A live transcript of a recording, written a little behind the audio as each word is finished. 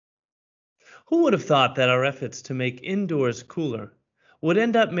Who would have thought that our efforts to make indoors cooler would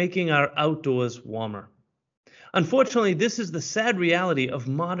end up making our outdoors warmer? Unfortunately, this is the sad reality of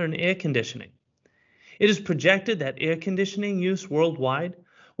modern air conditioning. It is projected that air conditioning use worldwide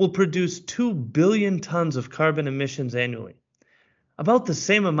will produce 2 billion tons of carbon emissions annually, about the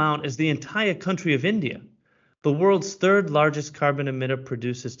same amount as the entire country of India, the world's third largest carbon emitter,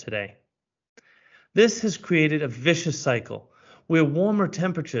 produces today. This has created a vicious cycle where warmer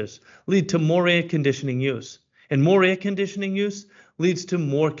temperatures lead to more air conditioning use, and more air conditioning use leads to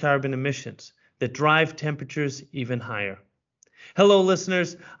more carbon emissions that drive temperatures even higher. Hello,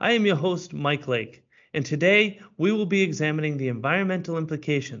 listeners. I am your host, Mike Lake, and today we will be examining the environmental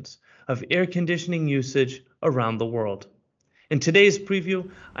implications of air conditioning usage around the world. In today's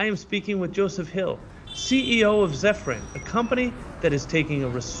preview, I am speaking with Joseph Hill, CEO of Zephrame, a company that is taking a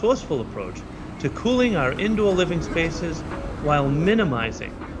resourceful approach to cooling our indoor living spaces while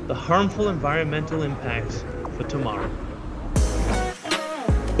minimizing the harmful environmental impacts for tomorrow.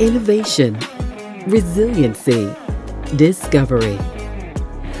 Innovation, resiliency, discovery.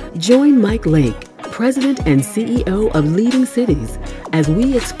 Join Mike Lake, President and CEO of Leading Cities, as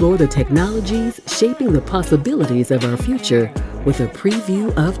we explore the technologies shaping the possibilities of our future with a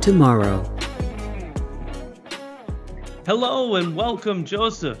preview of tomorrow. Hello and welcome,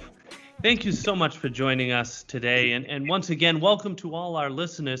 Joseph. Thank you so much for joining us today. And once again, welcome to all our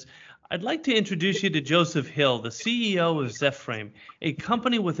listeners. I'd like to introduce you to Joseph Hill, the CEO of Zephrame, a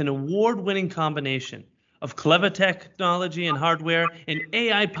company with an award-winning combination of clever technology and hardware and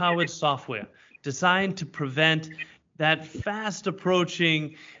AI-powered software designed to prevent that fast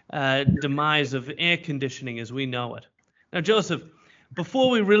approaching demise of air conditioning as we know it. Now, Joseph, before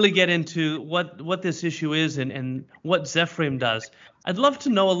we really get into what this issue is and what Zephrame does, I'd love to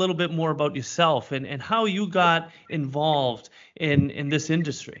know a little bit more about yourself and how you got involved in this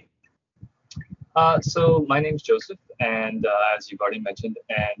industry. So my name's Joseph, and as you've already mentioned,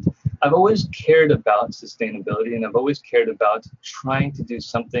 and I've always cared about sustainability, and I've always cared about trying to do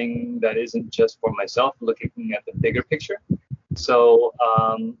something that isn't just for myself, looking at the bigger picture. So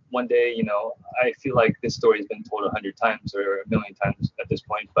one day, I feel like this story has been told 100 times or a million times at this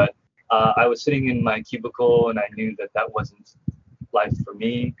point, but I was sitting in my cubicle and I knew that that wasn't life for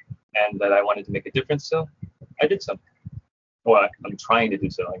me and that I wanted to make a difference. So I did something. Well, I'm trying to do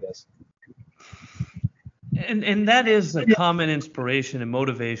so, I guess. And that is a common inspiration and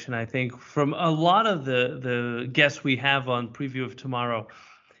motivation, I think, from a lot of the guests we have on Preview of Tomorrow.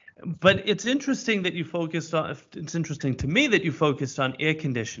 But it's interesting that you focused on, it's interesting to me that you focused on air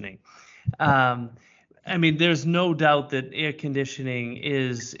conditioning. I mean, there's no doubt that air conditioning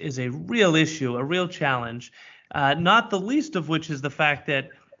is a real issue, a real challenge, not the least of which is the fact that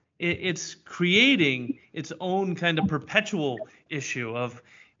it's creating its own kind of perpetual issue of,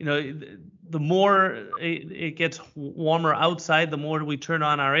 the more it gets warmer outside, the more we turn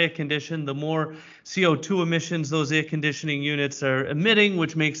on our air condition, the more CO2 emissions those air conditioning units are emitting,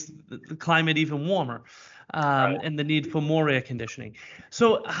 which makes the climate even warmer, and the need for more air conditioning.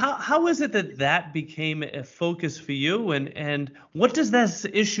 So how is it that became a focus for you, and what does this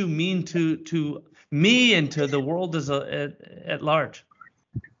issue mean to me and to the world at large?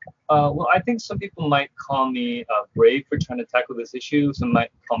 Well, I think some people might call me brave for trying to tackle this issue. Some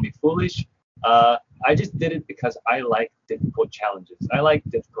might call me foolish. I just did it because I like difficult challenges. I like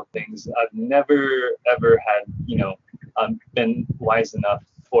difficult things. I've never, ever had, been wise enough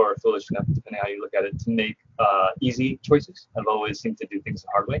or foolish enough, depending how you look at it, to make easy choices. I've always seemed to do things the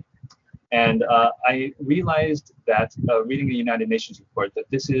hard way. And I realized that reading the United Nations report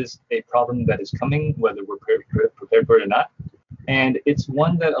that this is a problem that is coming, whether we're prepared for it or not. And it's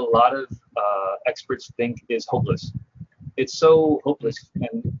one that a lot of experts think is hopeless. It's so hopeless,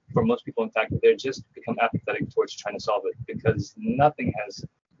 and for most people, in fact, they're just become apathetic towards trying to solve it because nothing has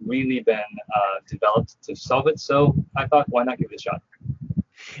really been developed to solve it. So I thought, why not give it a shot?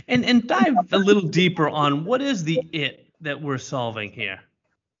 And dive a little deeper on what is the it that we're solving here?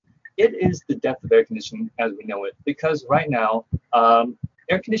 It is the death of air conditioning as we know it, because right now,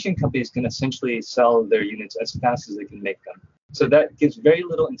 air conditioning companies can essentially sell their units as fast as they can make them. So that gives very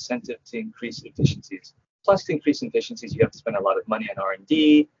little incentive to increase efficiencies. Plus, to increase efficiencies, you have to spend a lot of money on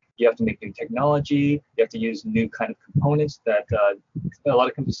R&D. You have to make new technology. You have to use new kind of components that a lot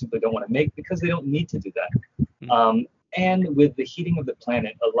of companies simply don't want to make because they don't need to do that. Mm-hmm. And with the heating of the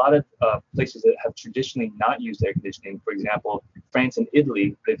planet, a lot of places that have traditionally not used air conditioning, for example, France and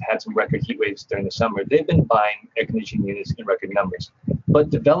Italy, they've had some record heat waves during the summer. They've been buying air conditioning units in record numbers. But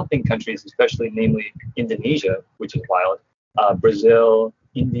developing countries, especially namely Indonesia, which is wild, Brazil,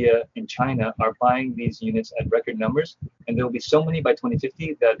 India, and China are buying these units at record numbers, and there will be so many by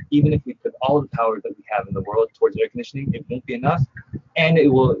 2050 that even if we put all the power that we have in the world towards air conditioning, it won't be enough, and it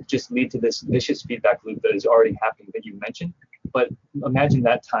will just lead to this vicious feedback loop that is already happening that you mentioned. But imagine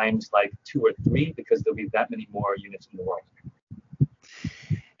that times like 2 or 3, because there'll be that many more units in the world.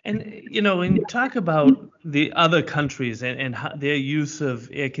 And when you talk about the other countries and their use of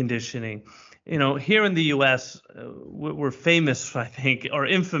air conditioning, here in the U.S., we're famous, I think, or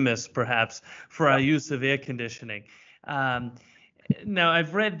infamous perhaps, for our use of air conditioning. Now,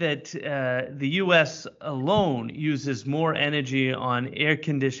 I've read that the U.S. alone uses more energy on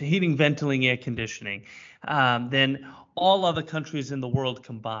heating, ventilating air conditioning than all other countries in the world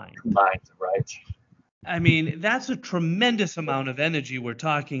combined. Combined, right. I mean, that's a tremendous amount of energy we're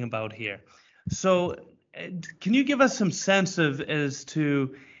talking about here. So can you give us some sense as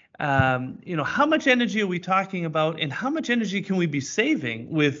to how much energy are we talking about, and how much energy can we be saving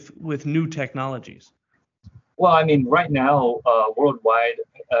with new technologies? Well, I mean, right now, worldwide,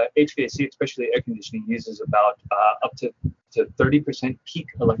 HVAC, especially air conditioning, uses about up to 30% peak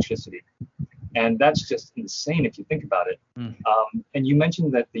electricity. And that's just insane if you think about it. And you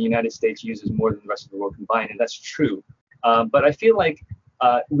mentioned that the United States uses more than the rest of the world combined, and that's true. But I feel like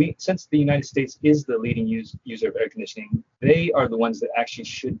since the United States is the leading user of air conditioning, they are the ones that actually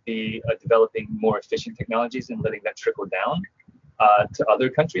should be developing more efficient technologies and letting that trickle down to other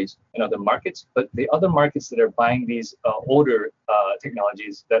countries and other markets. But the other markets that are buying these older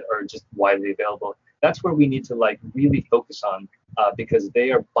technologies that are just widely available, that's where we need to really focus on, because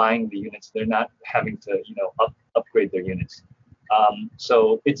they are buying the units. They're not having to upgrade their units.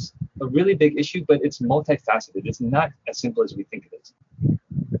 So it's a really big issue, but it's multifaceted. It's not as simple as we think it is.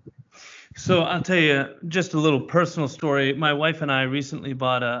 So I'll tell you just a little personal story. My wife and I recently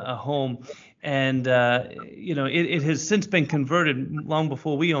bought a home, and it has since been converted long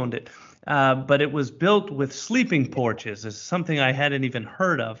before we owned it. But it was built with sleeping porches. It's something I hadn't even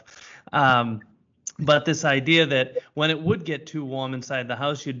heard of. But this idea that when it would get too warm inside the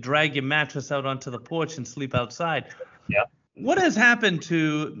house, you'd drag your mattress out onto the porch and sleep outside. Yeah. What has happened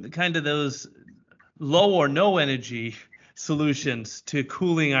to kind of those low or no energy solutions to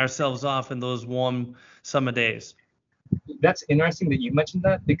cooling ourselves off in those warm summer days? That's interesting that you mentioned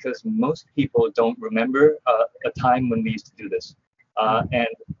that, because most people don't remember a time when we used to do this. And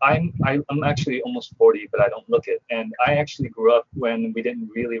I'm actually almost 40, but I don't look it. And I actually grew up when we didn't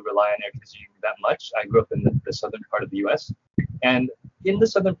really rely on air conditioning that much. I grew up in the southern part of the U.S. And in the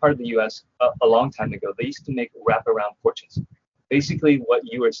southern part of the U.S., a long time ago, they used to make wraparound porches. Basically what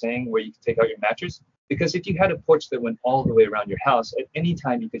you were saying, where you could take out your mattress, because if you had a porch that went all the way around your house, at any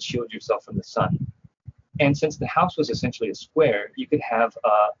time you could shield yourself from the sun. And since the house was essentially a square, you could have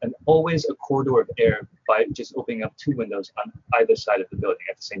always a corridor of air by just opening up 2 windows on either side of the building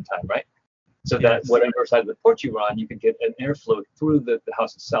at the same time, right? So that whatever side of the porch you were on, you could get an airflow through the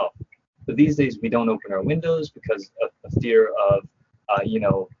house itself. But these days, we don't open our windows because of a fear of,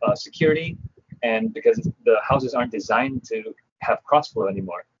 security, and because the houses aren't designed to have crossflow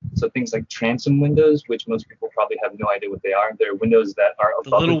anymore. So things like transom windows, which most people probably have no idea what they are. They're windows that are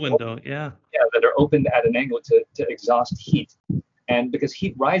above the little window, yeah, that are opened at an angle to exhaust heat. And because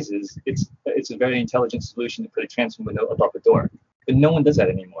heat rises, it's a very intelligent solution to put a transom window above a door. But no one does that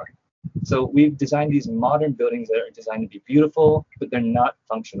anymore. So we've designed these modern buildings that are designed to be beautiful, but they're not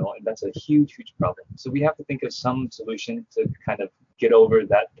functional, and that's a huge, huge problem. So we have to think of some solution to kind of get over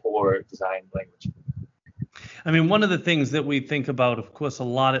that poor design language. I mean, one of the things that we think about, of course, a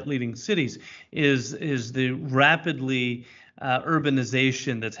lot at Leading Cities is the rapidly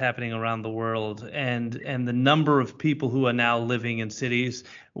urbanization that's happening around the world, and the number of people who are now living in cities.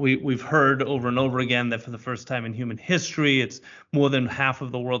 We've heard over and over again that for the first time in human history, it's more than half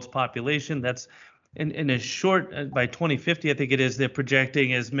of the world's population. That's in a short, by 2050, I think it is, they're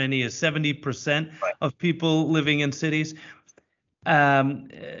projecting as many as 70% of people living in cities.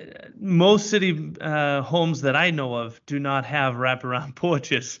 Most city homes that I know of do not have wraparound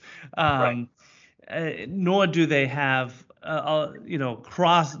porches, nor do they have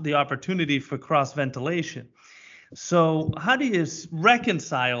the opportunity for cross ventilation. So how do you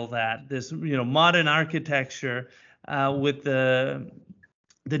reconcile this modern architecture with the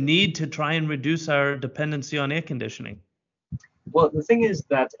need to try and reduce our dependency on air conditioning? Well, the thing is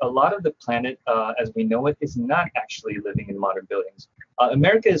that a lot of the planet, as we know it, is not actually living in modern buildings.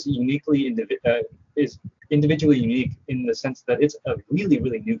 America is individually unique in the sense that it's a really,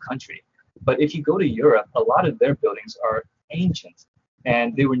 really new country. But if you go to Europe, a lot of their buildings are ancient,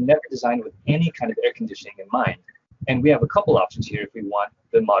 and they were never designed with any kind of air conditioning in mind. And we have a couple options here. If we want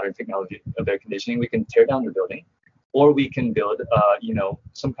the modern technology of air conditioning, we can tear down the building, or we can build,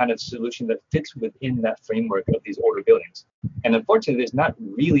 some kind of solution that fits within that framework of these older buildings. And unfortunately, there's not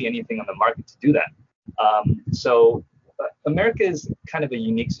really anything on the market to do that. So America is kind of a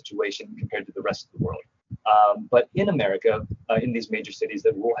unique situation compared to the rest of the world. But in America, in these major cities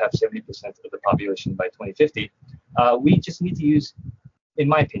that will have 70% of the population by 2050, we just need to use, in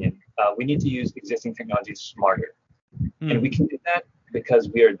my opinion, we need to use existing technologies smarter. And we can do that because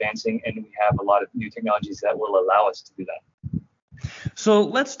we are advancing and we have a lot of new technologies that will allow us to do that. So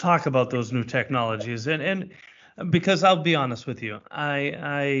let's talk about those new technologies, and because I'll be honest with you,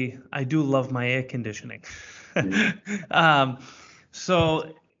 I do love my air conditioning.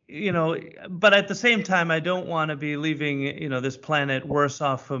 So, but at the same time, I don't want to be leaving, this planet worse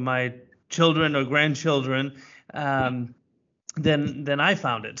off for my children or grandchildren than I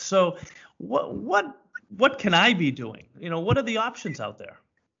found it. So what can I be doing? What are the options out there?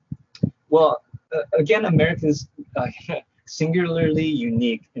 Well, again, America's singularly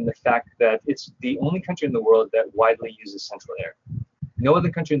unique in the fact that it's the only country in the world that widely uses central air. No other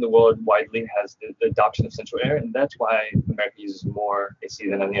country in the world widely has the adoption of central air, and that's why America uses more AC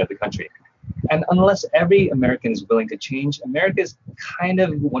than any other country. And unless every American is willing to change, America is kind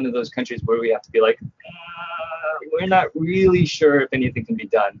of one of those countries where we have to be like, we're not really sure if anything can be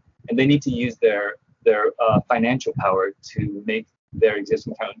done, and they need to use their financial power to make their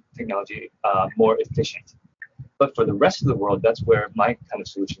existing technology more efficient. But for the rest of the world, that's where my kind of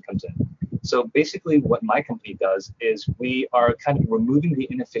solution comes in. So basically what my company does is we are kind of removing the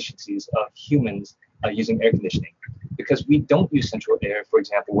inefficiencies of humans using air conditioning, because we don't use central air, for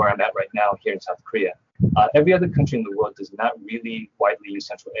example, where I'm at right now here in South Korea. Every other country in the world does not really widely use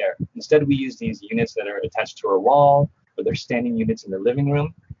central air. Instead, we use these units that are attached to our wall, or they're standing units in the living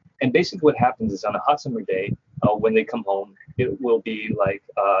room. And basically what happens is on a hot summer day, when they come home, it will be like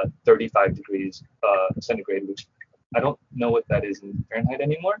 35 degrees centigrade, which I don't know what that is in Fahrenheit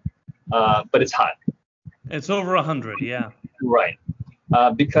anymore, but it's hot. It's over 100, yeah. Right.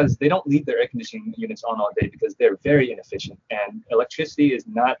 Because they don't leave their air conditioning units on all day because they're very inefficient, and electricity is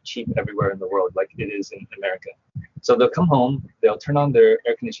not cheap everywhere in the world like it is in America. So they'll come home, they'll turn on their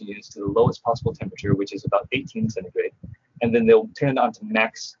air conditioning units to the lowest possible temperature, which is about 18 centigrade, and then they'll turn it on to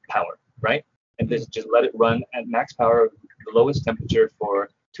max power, right? And just let it run at max power, the lowest temperature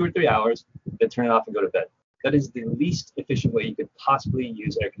for 2 or 3 hours, then turn it off and go to bed. That is the least efficient way you could possibly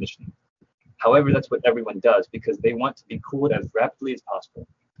use air conditioning. However, that's what everyone does because they want to be cooled as rapidly as possible.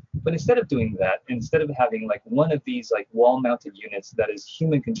 But instead of doing that, instead of having like one of these like wall-mounted units that is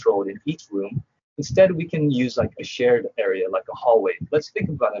human controlled in each room, instead we can use like a shared area, like a hallway. Let's think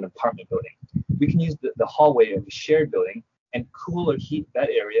about an apartment building. We can use the hallway of a shared building and cool or heat that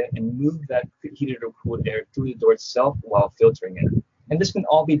area and move that heated or cooled air through the door itself while filtering it. And this can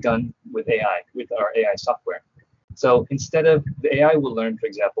all be done with AI, with our AI software. So instead of the AI will learn, for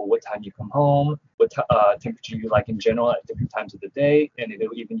example, what time you come home, what temperature you like in general at different times of the day, and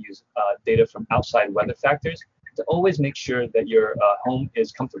it'll even use data from outside weather factors to always make sure that your home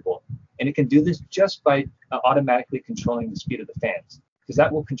is comfortable. And it can do this just by automatically controlling the speed of the fans, because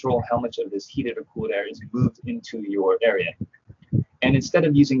that will control how much of this heated or cooled air is moved into your area. And instead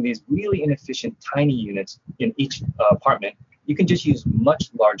of using these really inefficient tiny units in each apartment, you can just use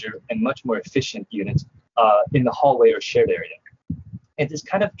much larger and much more efficient units in the hallway or shared area. And it's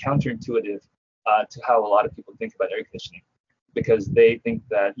kind of counterintuitive to how a lot of people think about air conditioning, because they think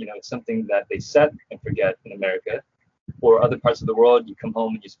that it's something that they set and forget in America, or other parts of the world, you come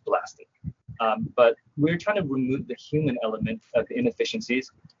home and you just blast it. But we're trying to remove the human element of the inefficiencies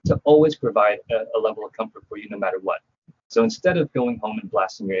to always provide a level of comfort for you no matter what. So instead of going home and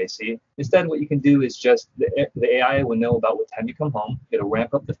blasting your AC, instead what you can do is just the AI will know about what time you come home. It'll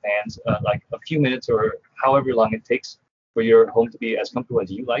ramp up the fans like a few minutes or however long it takes for your home to be as comfortable as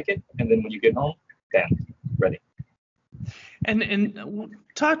you like it. And then when you get home, bam, ready. And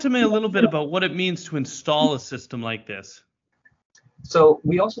talk to me a little bit about what it means to install a system like this. So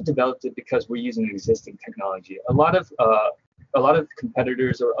we also developed it because we're using existing technology. A lot of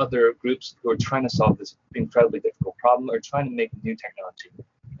competitors or other groups who are trying to solve this incredibly difficult problem are trying to make new technology.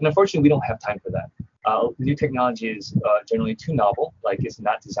 And unfortunately, we don't have time for that. New technology is generally too novel, like it's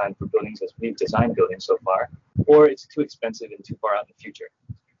not designed for buildings as we've designed buildings so far, or it's too expensive and too far out in the future.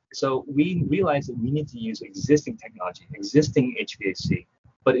 So we realized that we need to use existing technology, existing HVAC,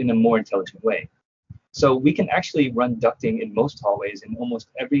 but in a more intelligent way. So we can actually run ducting in most hallways in almost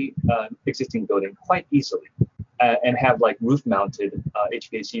every existing building quite easily. And have like roof-mounted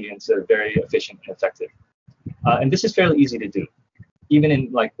HVAC units that are very efficient and effective. And this is fairly easy to do, even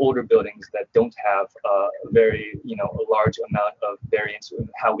in like older buildings that don't have a large amount of variance in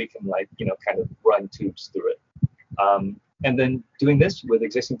how we can kind of run tubes through it. And then doing this with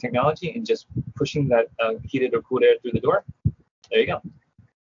existing technology and just pushing that heated or cooled air through the door. There you go.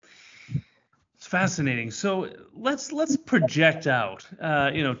 It's fascinating. So let's project out,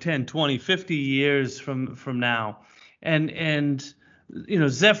 10, 20, 50 years from now, and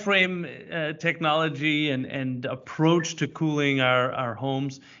Z-frame technology and approach to cooling our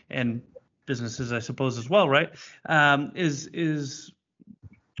homes and businesses, I suppose, as well, right? Is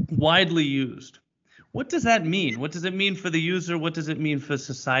widely used. What does that mean? What does it mean for the user? What does it mean for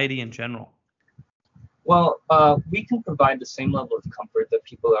society in general? Well, we can provide the same level of comfort that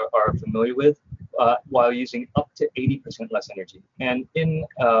people are familiar with while using up to 80% less energy. And in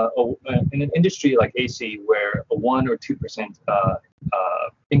an industry like AC, where a 1 or 2%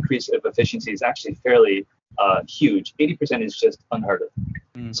 increase of efficiency is actually fairly huge, 80% is just unheard of.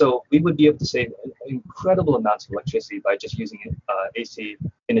 So we would be able to save incredible amounts of electricity by just using AC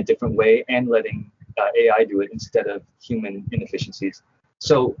in a different way and letting AI do it instead of human inefficiencies.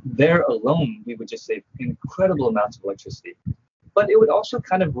 So there alone, we would just save incredible amounts of electricity. But it would also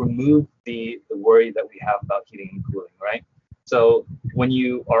kind of remove the worry that we have about heating and cooling, right? So when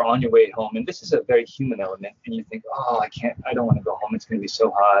you are on your way home, and this is a very human element, and you think, I don't want to go home. It's going to be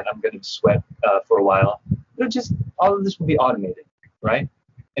so hot. I'm going to sweat for a while. All of this will be automated, right?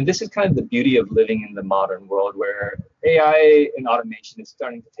 And this is kind of the beauty of living in the modern world, where AI and automation is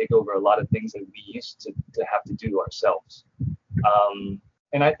starting to take over a lot of things that we used to have to do ourselves.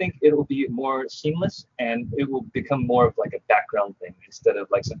 And I think it will be more seamless, and it will become more of like a background thing instead of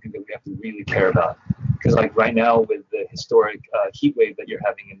like something that we have to really care about. Because like right now with the historic heat wave that you're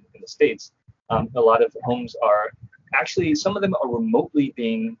having in the States, a lot of homes are actually, some of them are remotely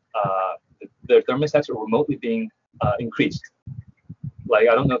being, their thermostats are remotely being increased. Like,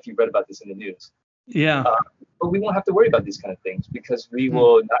 I don't know if you've read about this in the news. Yeah. But we won't have to worry about these kind of things because we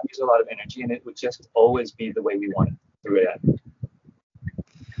will not use a lot of energy, and it would just always be the way we want it through AI.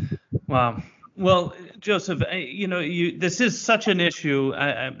 Wow. Well, Joseph, this is such an issue.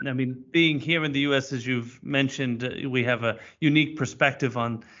 I mean, being here in the U.S., as you've mentioned, we have a unique perspective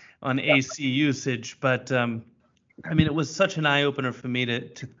on AC usage. But it was such an eye opener for me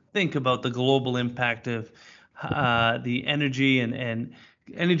to think about the global impact of the energy and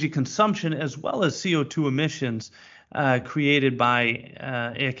energy consumption, as well as CO2 emissions created by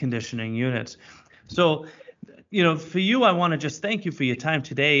air conditioning units. So, for you, I want to just thank you for your time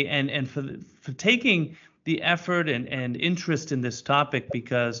today and for taking the effort and interest in this topic,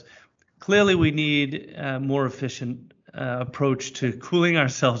 because clearly we need a more efficient approach to cooling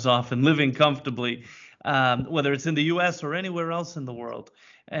ourselves off and living comfortably, whether it's in the U.S. or anywhere else in the world.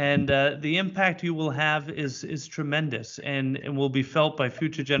 And the impact you will have is tremendous and will be felt by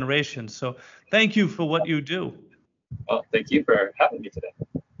future generations. So thank you for what you do. Well, thank you for having me today.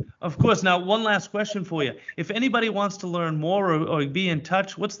 Of course. Now, one last question for you. If anybody wants to learn more or be in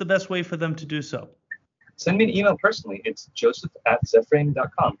touch, what's the best way for them to do so? Send me an email personally. It's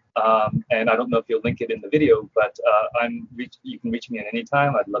joseph@zframe.com. And I don't know if you'll link it in the video, but you can reach me at any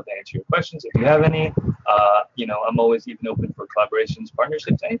time. I'd love to answer your questions if you have any. I'm always even open for collaborations,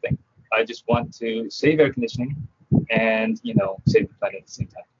 partnerships, anything. I just want to save air conditioning and, save the planet at the same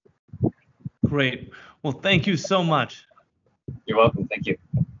time. Great. Well, thank you so much. You're welcome. Thank you.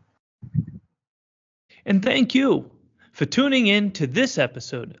 And thank you for tuning in to this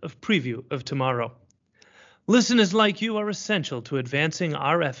episode of Preview of Tomorrow. Listeners like you are essential to advancing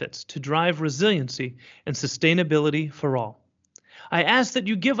our efforts to drive resiliency and sustainability for all. I ask that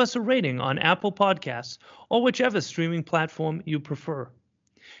you give us a rating on Apple Podcasts or whichever streaming platform you prefer.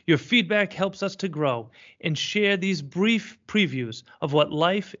 Your feedback helps us to grow and share these brief previews of what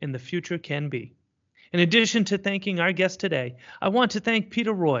life in the future can be. In addition to thanking our guest today, I want to thank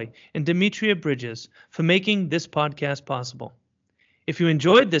Peter Roy and Demetria Bridges for making this podcast possible. If you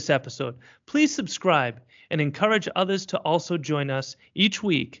enjoyed this episode, please subscribe and encourage others to also join us each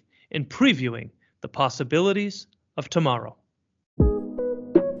week in previewing the possibilities of tomorrow.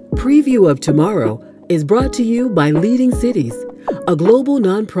 Preview of Tomorrow is brought to you by Leading Cities, a global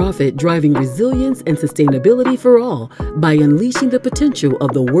nonprofit driving resilience and sustainability for all by unleashing the potential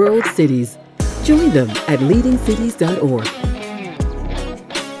of the world's cities. Join them at leadingcities.org.